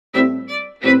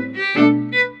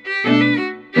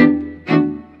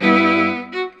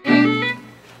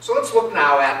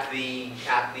at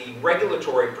the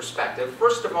regulatory perspective,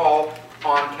 first of all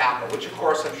on CAPA, which of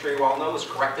course I'm sure you all know is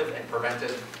corrective and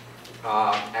preventive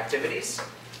activities.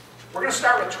 We're going to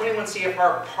start with 21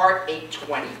 CFR Part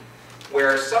 820,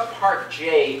 where Subpart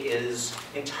J is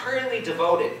entirely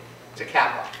devoted to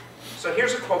CAPA. So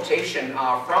here's a quotation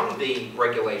from the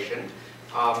regulation.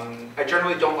 I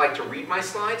generally don't like to read my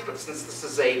slides, but since this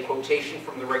is a quotation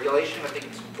from the regulation, I think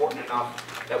it's important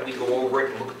enough that we go over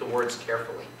it and look at the words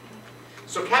carefully.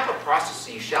 So CAPA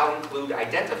processes shall include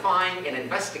identifying and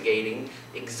investigating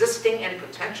existing and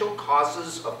potential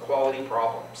causes of quality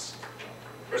problems.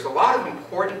 There's a lot of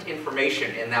important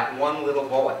information in that one little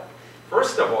bullet.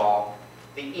 First of all,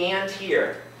 the and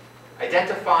here,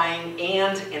 identifying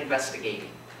and investigating.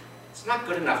 It's not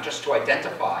good enough just to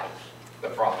identify the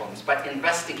problems, but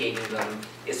investigating them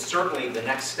is certainly the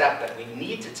next step that we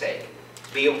need to take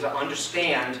to be able to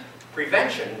understand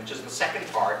prevention, which is the second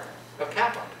part of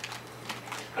CAPA.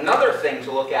 Another thing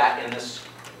to look at in this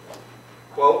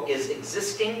quote is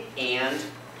existing and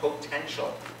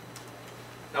potential.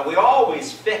 Now, we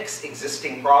always fix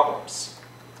existing problems.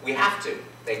 We have to.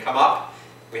 They come up,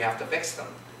 we have to fix them.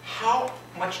 How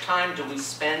much time do we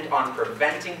spend on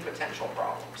preventing potential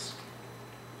problems?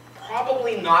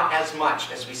 Probably not as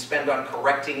much as we spend on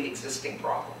correcting existing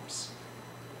problems.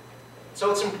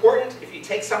 So it's important, if you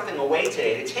take something away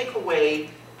today, to take away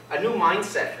a new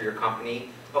mindset for your company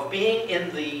of being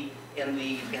in the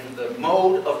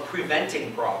mode of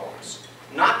preventing problems,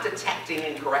 not detecting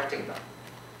and correcting them,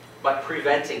 but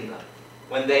preventing them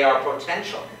when they are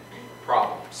potential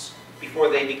problems before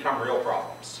they become real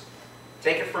problems.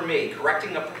 Take it from me,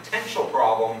 correcting a potential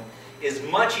problem is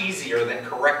much easier than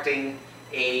correcting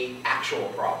an actual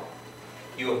problem.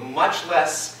 You have much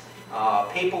less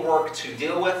paperwork to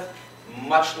deal with,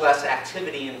 much less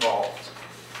activity involved.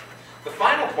 The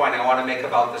final point I want to make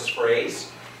about this phrase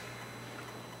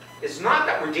is not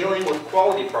that we're dealing with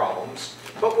quality problems,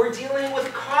 but we're dealing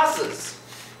with causes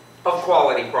of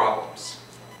quality problems.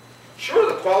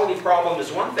 Sure, the quality problem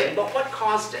is one thing, but what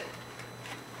caused it?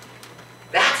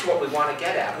 That's what we want to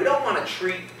get at. We don't want to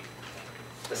treat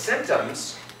the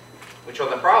symptoms, which are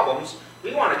the problems.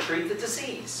 We want to treat the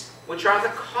disease, which are the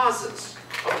causes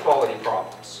of quality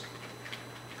problems.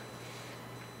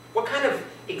 What kind of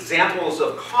examples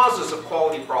of causes of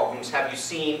quality problems have you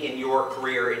seen in your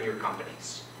career, in your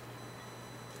companies?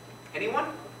 Anyone?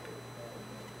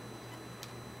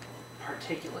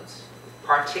 Particulates.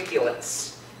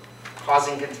 Particulates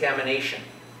causing contamination.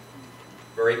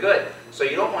 Very good. So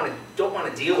you don't want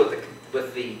to deal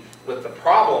with the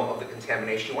problem of the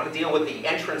contamination. You want to deal with the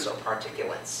entrance of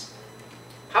particulates.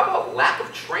 How about lack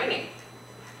of training?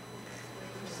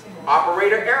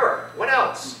 Operator error. What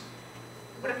else?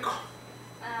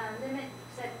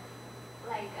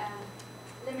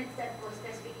 Limits set for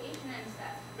specification and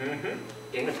stuff.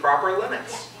 Improper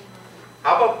limits. Yeah.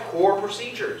 How about poor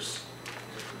procedures?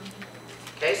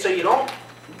 Okay, so you don't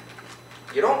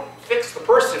fix the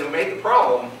person who made the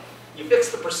problem, you fix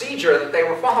the procedure that they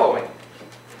were following.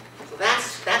 So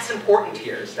that's important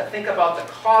here, is to think about the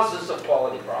causes of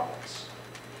quality problems.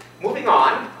 Moving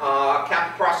on,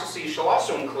 CAPA processes shall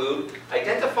also include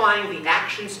identifying the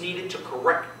actions needed to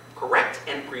correct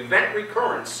and prevent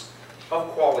recurrence of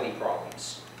quality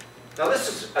problems. Now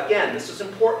this is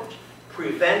important.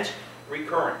 Prevent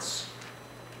recurrence.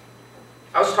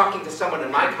 I was talking to someone in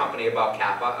my company about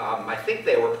CAPA. I think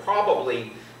they were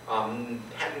probably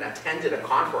hadn't attended a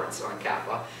conference on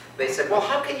CAPA. They said, well,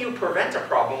 how can you prevent a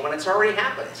problem when it's already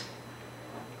happened?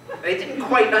 They didn't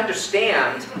quite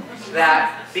understand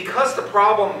that because the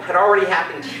problem had already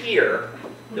happened here,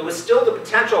 there was still the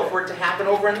potential for it to happen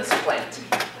over in this plant,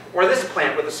 or this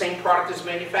plant where the same product is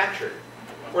manufactured,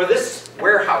 or this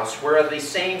warehouse where the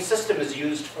same system is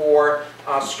used for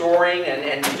storing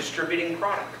and distributing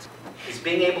product. Is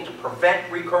being able to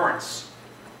prevent recurrence.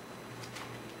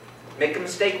 Make a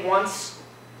mistake once,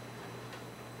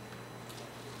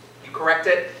 you correct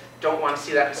it, don't want to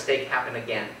see that mistake happen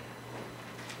again.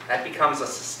 That becomes a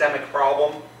systemic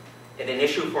problem and an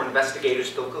issue for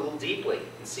investigators to look a little deeply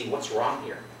and see what's wrong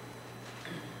here.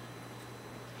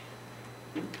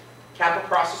 CAPA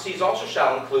processes also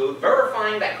shall include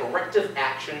verifying that corrective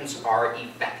actions are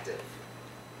effective.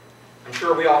 I'm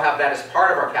sure we all have that as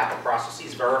part of our CAPA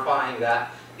processes, verifying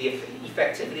that the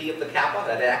effectivity of the CAPA,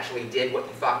 that it actually did what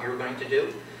you thought you were going to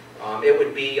do. It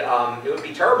would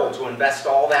be terrible to invest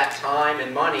all that time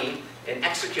and money in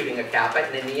executing a CAPA,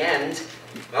 and in the end,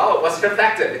 well, it wasn't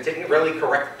effective. It didn't really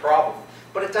correct the problem.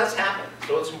 But it does happen.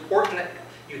 So it's important that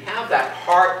you have that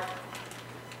part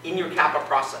in your CAPA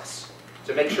process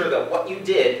to make sure that what you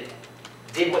did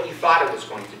what you thought it was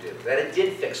going to do, that it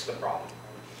did fix the problem.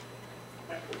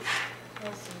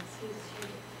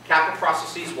 CAPA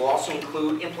processes will also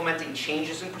include implementing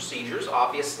changes in procedures,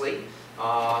 obviously.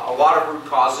 A lot of root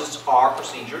causes are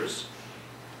procedures.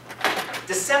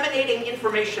 Disseminating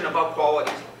information about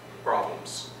quality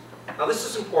problems. Now this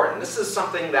is important. This is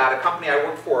something that a company I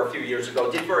worked for a few years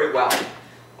ago did very well.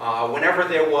 Whenever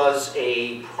there was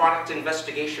a product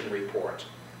investigation report,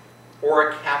 or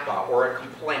a CAPA, or a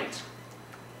complaint,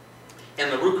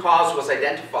 and the root cause was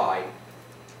identified,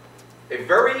 a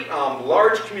very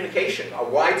large communication, a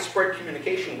widespread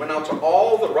communication went out to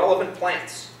all the relevant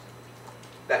plants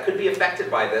that could be affected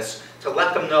by this to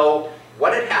let them know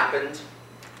what had happened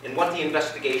and what the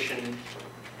investigation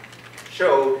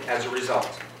showed as a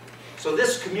result. So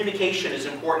this communication is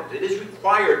important. It is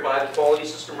required by the quality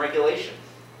system regulation.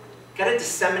 You've got to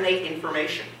disseminate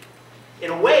information.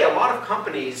 In a way, a lot of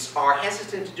companies are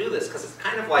hesitant to do this because it's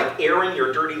kind of like airing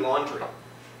your dirty laundry.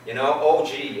 You know, oh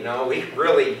gee, you know, we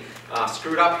really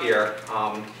screwed up here,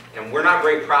 and we're not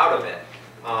very proud of it.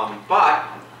 But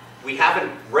we have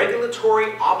a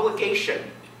regulatory obligation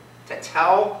to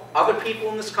tell other people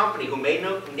in this company who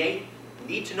may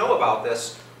need to know about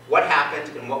this what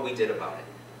happened and what we did about it.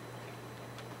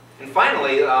 And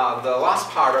finally, the last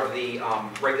part of the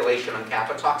regulation on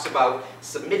CAPA talks about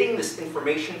submitting this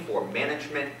information for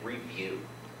management review.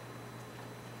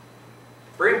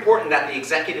 Very important that the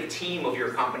executive team of your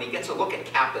company gets a look at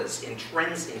CAPAs and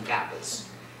trends in CAPAs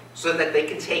so that they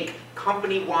can take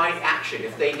company-wide action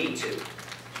if they need to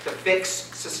fix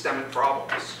systemic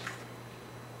problems.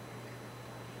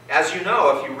 As you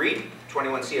know, if you read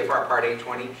 21 CFR Part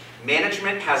 820,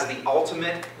 management has the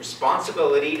ultimate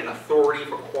responsibility and authority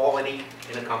for quality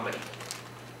in a company.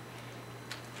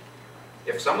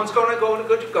 If someone's going to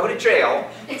go to jail,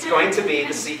 it's going to be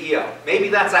the CEO. Maybe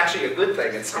that's actually a good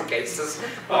thing in some cases.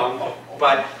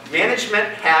 But management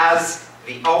has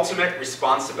the ultimate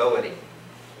responsibility.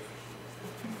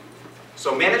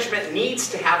 So management needs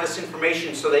to have this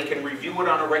information so they can review it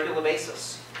on a regular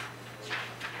basis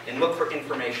and look for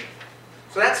information.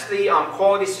 So that's the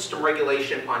quality system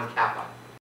regulation on CAPA.